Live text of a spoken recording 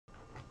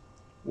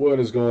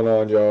What is going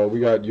on, y'all? We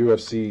got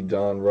UFC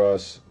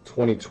Donruss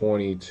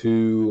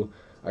 2022.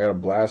 I got a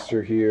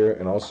blaster here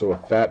and also a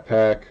fat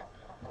pack.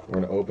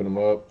 We're going to open them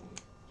up,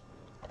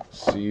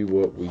 see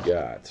what we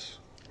got.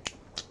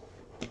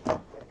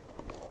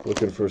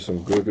 Looking for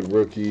some good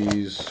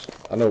rookies.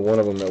 I know one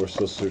of them that we're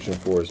still searching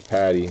for is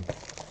PADDY.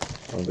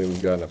 I don't think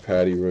we've gotten a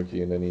PADDY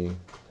rookie in any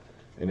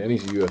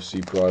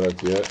UFC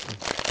product yet.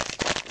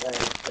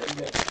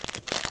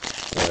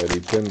 PADDY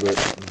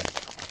PIMBLETT.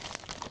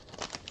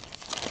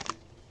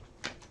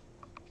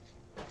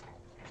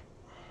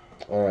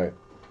 Alright,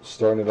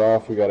 starting it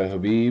off, we got a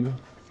Khabib,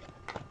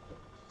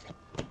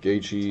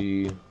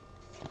 Gaethje,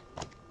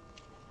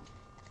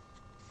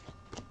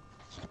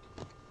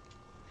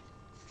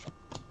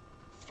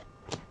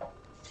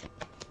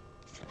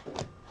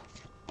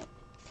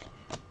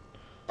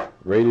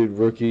 rated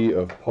rookie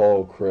of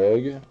Paul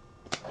Craig,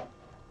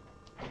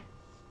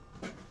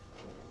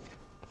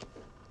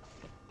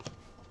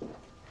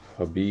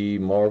 Khabib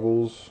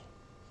Marvels,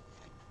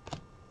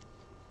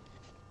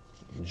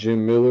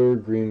 Jim Miller,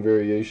 green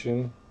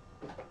variation.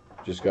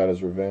 Just got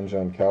his revenge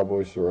on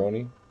Cowboy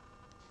Cerrone.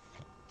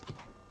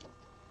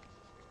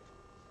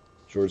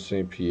 George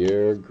St.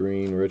 Pierre,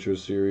 green retro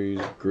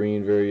series.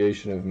 Green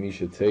variation of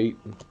Misha Tate.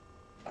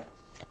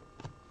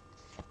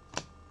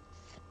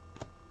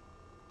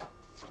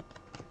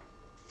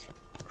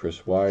 Chris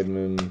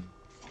Weidman.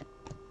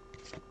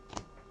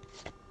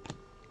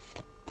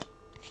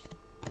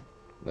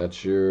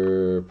 That's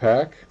your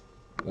pack.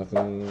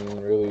 Nothing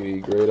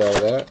really great out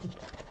of that.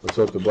 Let's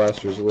hope the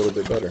blaster's a little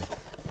bit better.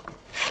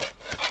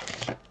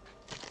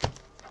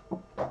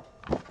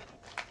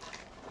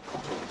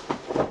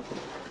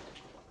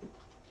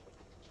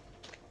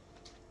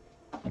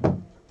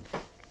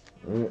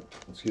 Alright,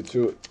 let's get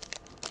to it.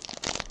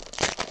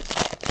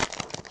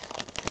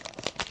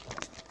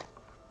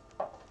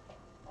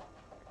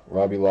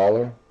 Robbie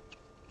Lawler.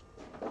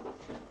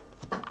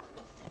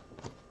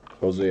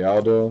 Jose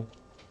Aldo.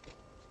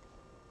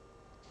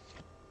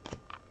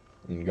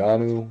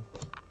 Ngannou.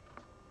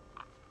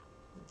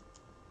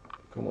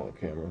 Come on,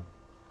 camera.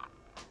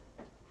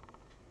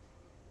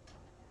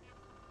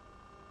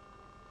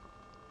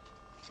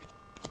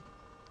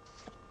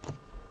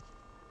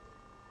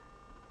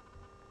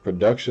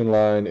 Production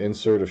line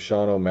insert of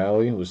Sean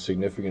O'Malley with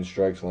significant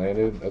strikes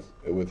landed. That's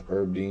with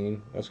Herb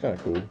Dean. That's kind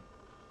of cool.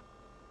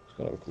 It's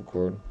kind of a cool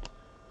card.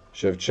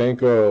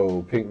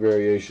 Shevchenko, pink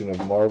variation of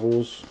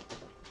Marvels.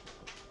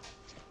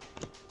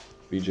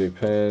 BJ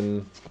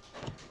Penn.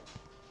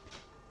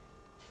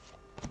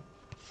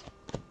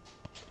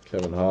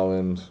 Kevin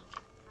Holland.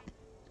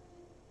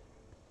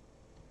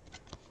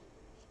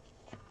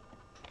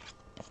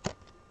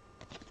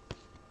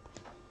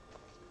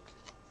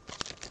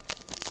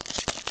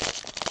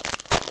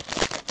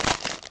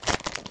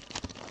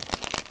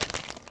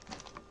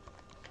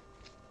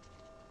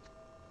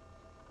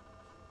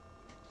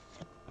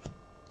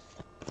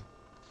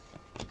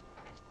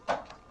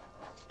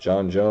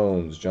 John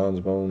Jones, John's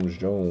Bones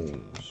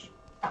Jones.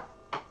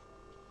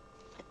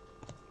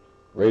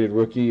 Rated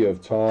rookie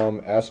of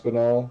Tom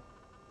Aspinall.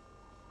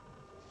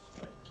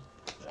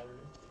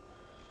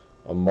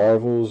 A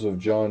Marvels of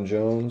John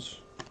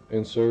Jones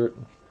insert.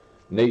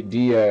 Nate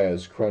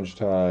Diaz, Crunch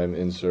Time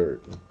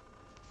insert.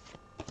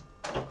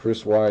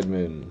 Chris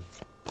Weidman.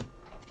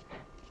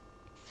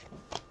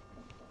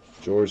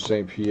 George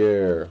St.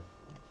 Pierre.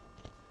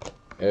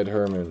 Ed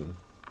Herman.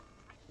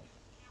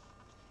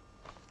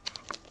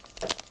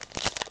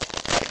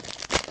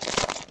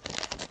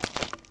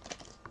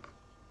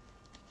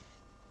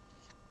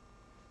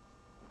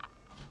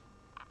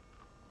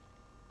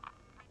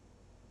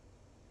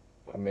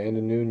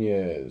 Amanda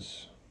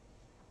Nunes.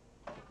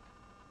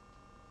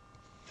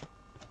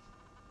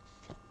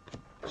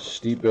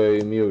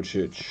 Stipe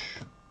Miocic.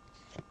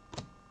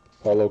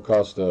 Paulo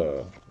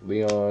Costa.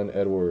 Leon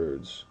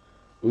Edwards.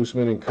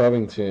 Usman and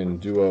Covington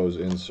duos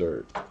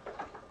insert.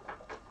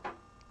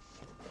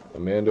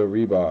 Amanda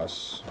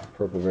Ribas,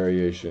 purple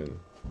variation.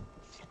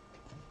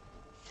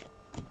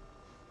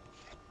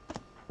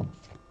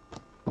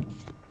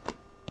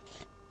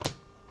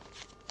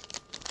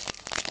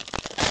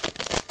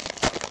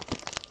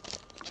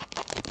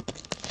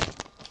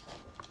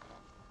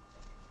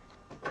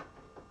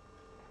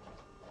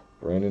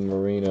 Brandon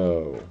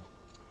Marino.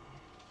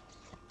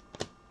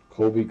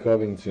 Colby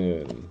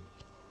Covington.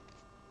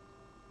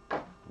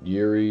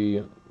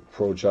 Yuri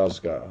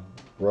Prochaska.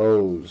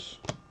 Rose.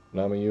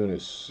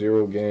 Namajunas.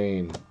 Cyril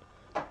Gain.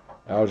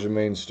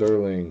 Aljamain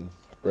Sterling.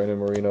 Brandon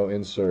Marino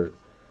insert.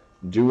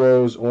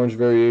 Duos orange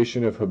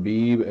variation of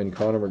Khabib and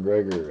Conor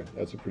McGregor.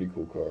 That's a pretty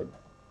cool card.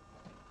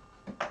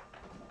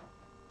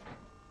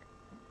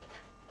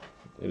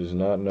 It is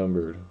not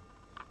numbered.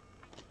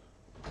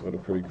 What a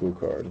pretty cool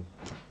card.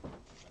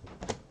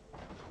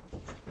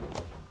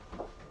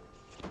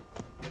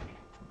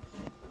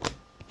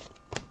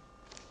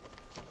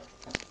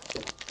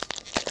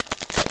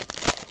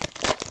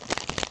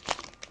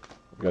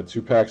 We got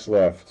 2 packs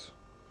left.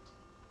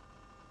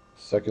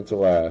 Second to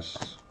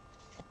last.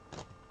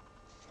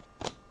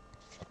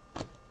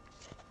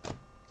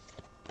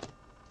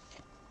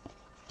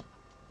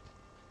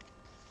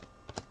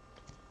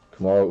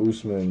 Kamaru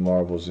Usman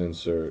Marvel's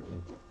insert.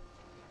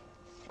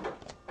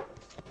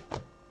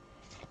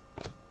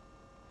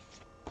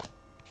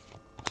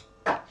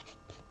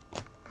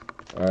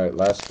 Alright,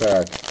 last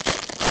pack.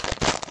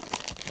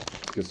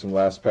 Let's get some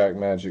last pack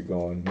magic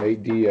going.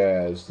 Nate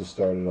Diaz to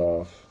start it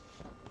off.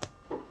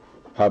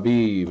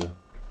 Habib,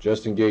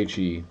 Justin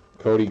Gaethje,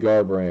 Cody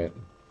Garbrandt,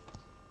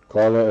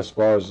 Carla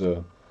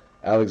Esparza,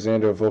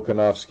 Alexander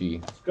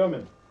Volkanovski. It's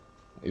coming.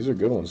 These are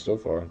good ones so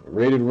far.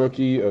 Rated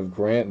rookie of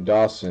Grant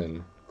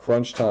Dawson.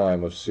 Crunch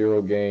time of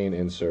Cyril Gain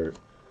insert.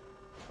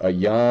 A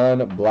Jan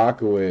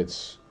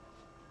Blachowicz.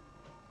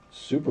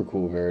 Super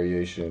cool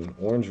variation.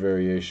 Orange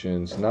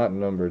variations. Not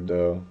numbered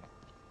though.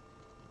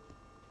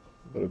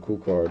 But a cool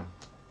card.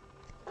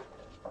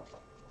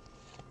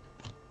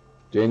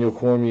 Daniel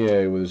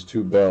Cormier with his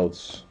 2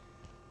 belts.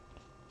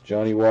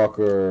 Johnny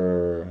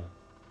Walker.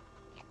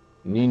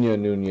 Nina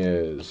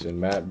Nunez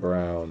and Matt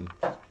Brown.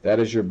 That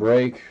is your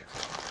break.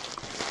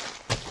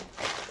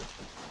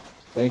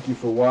 Thank you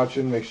for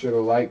watching. Make sure to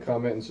like,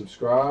 comment, and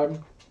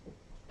subscribe.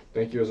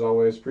 Thank you as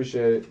always.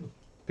 Appreciate it.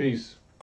 Peace.